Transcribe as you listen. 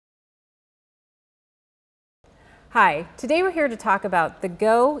Hi, today we're here to talk about the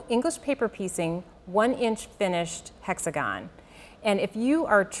Go English paper piecing 1-inch finished hexagon. And if you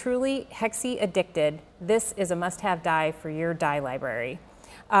are truly hexie addicted, this is a must-have die for your die library.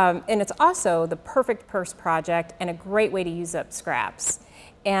 And it's also the perfect purse project and a great way to use up scraps.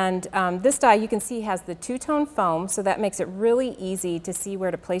 And this die, you can see, has the two-tone foam, so that makes it really easy to see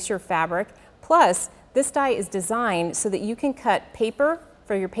where to place your fabric. Plus, this die is designed so that you can cut paper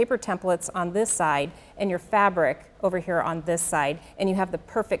for your paper templates on this side and your fabric over here on this side, and you have the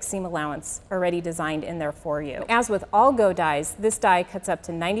perfect seam allowance already designed in there for you. As with all Go dies, this die cuts up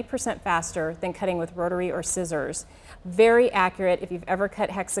to 90% faster than cutting with rotary or scissors. Very accurate. If you've ever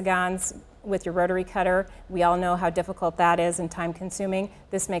cut hexagons with your rotary cutter, we all know how difficult that is and time consuming.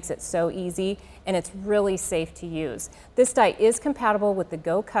 This makes it so easy, and it's really safe to use. This die is compatible with the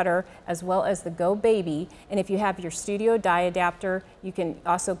Go cutter as well as the Go Baby, and if you have your Studio die adapter, you can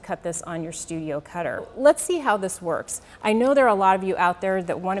also cut this on your Studio cutter. Let's see how this works. I know there are a lot of you out there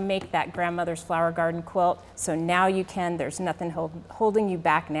that want to make that grandmother's flower garden quilt, so now you can. There's nothing holding you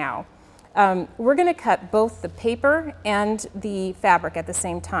back now. We're going to cut both the paper and the fabric at the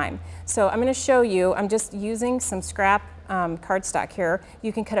same time. So I'm going to show you, I'm just using some scrap cardstock here.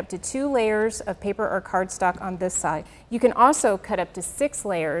 You can cut up to 2 layers of paper or cardstock on this side. You can also cut up to 6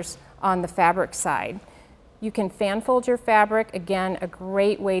 layers on the fabric side. You can fan fold your fabric, again, a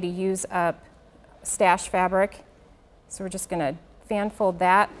great way to use up stash fabric. So we're just going to fan fold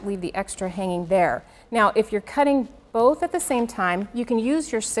that, leave the extra hanging there. Now, if you're cutting both at the same time, you can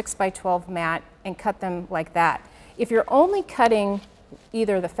use your 6x12 mat and cut them like that. If you're only cutting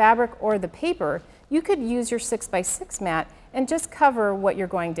either the fabric or the paper, you could use your 6x6 mat and just cover what you're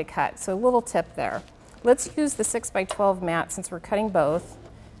going to cut. So a little tip there. Let's use the 6x12 mat since we're cutting both.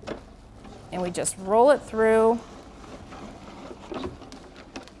 And we just roll it through.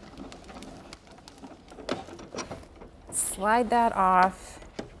 Slide that off,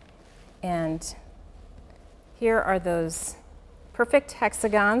 and here are those perfect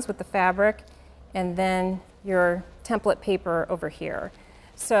hexagons with the fabric, and then your template paper over here.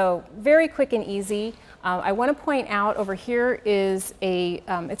 So very quick and easy. I want to point out over here is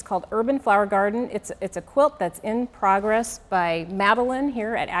it's called Urban Flower Garden. It's a quilt that's in progress by Madeline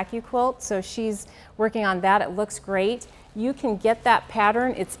here at AccuQuilt. So she's working on that. It looks great. You can get that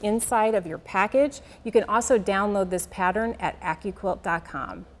pattern. It's inside of your package. You can also download this pattern at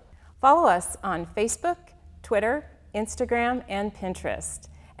AccuQuilt.com. Follow us on Facebook, Twitter, Instagram, and Pinterest.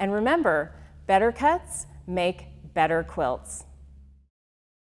 And remember, better cuts make better quilts.